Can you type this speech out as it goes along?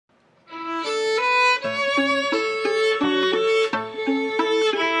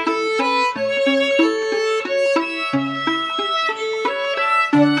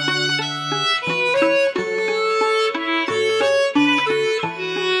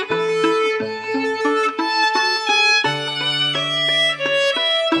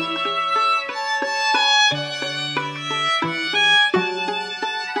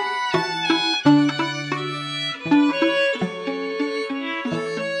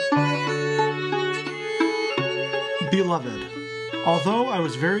Beloved, although I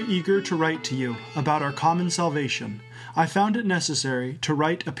was very eager to write to you about our common salvation, I found it necessary to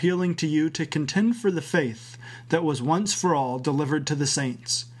write appealing to you to contend for the faith that was once for all delivered to the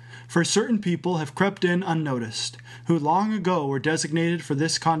saints. For certain people have crept in unnoticed, who long ago were designated for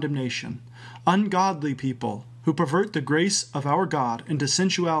this condemnation, ungodly people who pervert the grace of our God into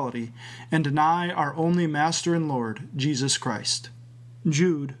sensuality and deny our only Master and Lord, Jesus Christ.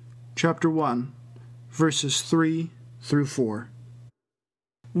 Jude, chapter 1, verses 3 through 4.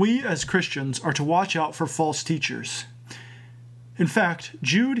 We as Christians are to watch out for false teachers. In fact,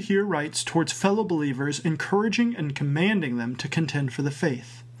 Jude here writes towards fellow believers, encouraging and commanding them to contend for the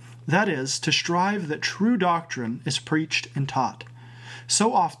faith. That is, to strive that true doctrine is preached and taught.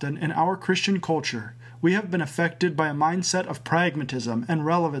 So often in our Christian culture, we have been affected by a mindset of pragmatism and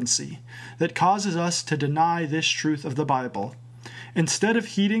relevancy that causes us to deny this truth of the Bible. Instead of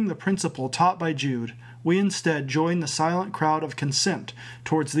heeding the principle taught by Jude, we instead join the silent crowd of consent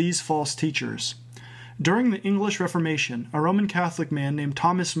towards these false teachers. During the English Reformation, a Roman Catholic man named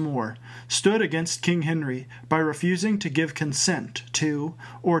Thomas More stood against King Henry by refusing to give consent to,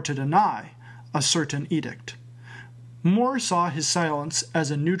 or to deny, a certain edict. More saw his silence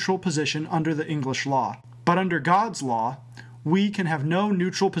as a neutral position under the English law. But under God's law, we can have no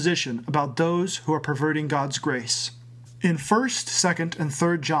neutral position about those who are perverting God's grace. In 1st, 2nd, and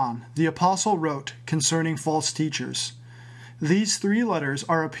 3rd John, the Apostle wrote concerning false teachers. These 3 letters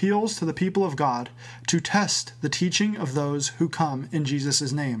are appeals to the people of God to test the teaching of those who come in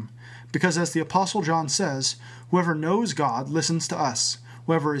Jesus' name. Because as the Apostle John says, whoever knows God listens to us.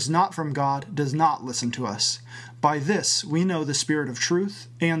 Whoever is not from God does not listen to us. By this we know the spirit of truth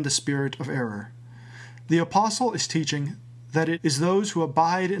and the spirit of error. The apostle is teaching that it is those who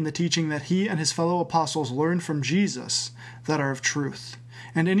abide in the teaching that he and his fellow apostles learned from Jesus that are of truth.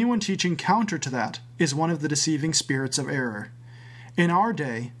 And anyone teaching counter to that is one of the deceiving spirits of error. In our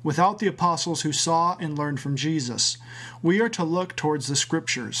day, without the apostles who saw and learned from Jesus, we are to look towards the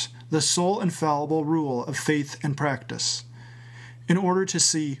Scriptures, the sole infallible rule of faith and practice, in order to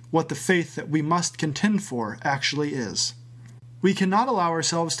see what the faith that we must contend for actually is. We cannot allow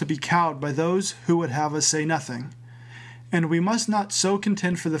ourselves to be cowed by those who would have us say nothing, and we must not so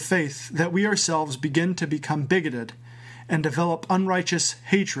contend for the faith that we ourselves begin to become bigoted and develop unrighteous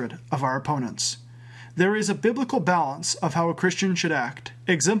hatred of our opponents. There is a biblical balance of how a Christian should act,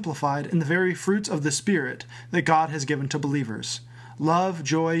 exemplified in the very fruits of the Spirit that God has given to believers: love,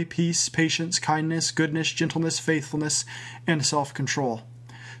 joy, peace, patience, kindness, goodness, gentleness, faithfulness, and self-control.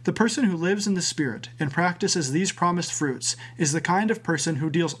 The person who lives in the Spirit and practices these promised fruits is the kind of person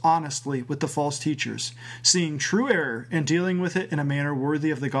who deals honestly with the false teachers, seeing true error and dealing with it in a manner worthy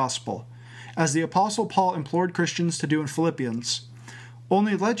of the gospel. As the Apostle Paul implored Christians to do in Philippians,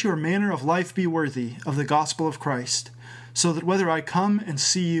 "Only let your manner of life be worthy of the gospel of Christ, so that whether I come and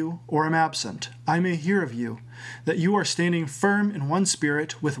see you or am absent, I may hear of you, that you are standing firm in one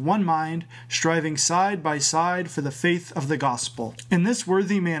spirit, with one mind, striving side by side for the faith of the gospel." In this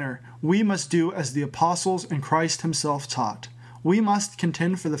worthy manner, we must do as the apostles and Christ himself taught. We must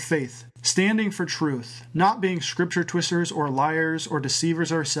contend for the faith, standing for truth, not being scripture twisters or liars or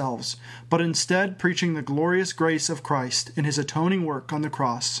deceivers ourselves, but instead preaching the glorious grace of Christ in his atoning work on the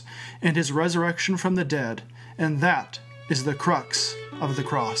cross and his resurrection from the dead, and that is the crux of the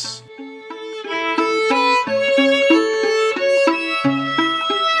cross.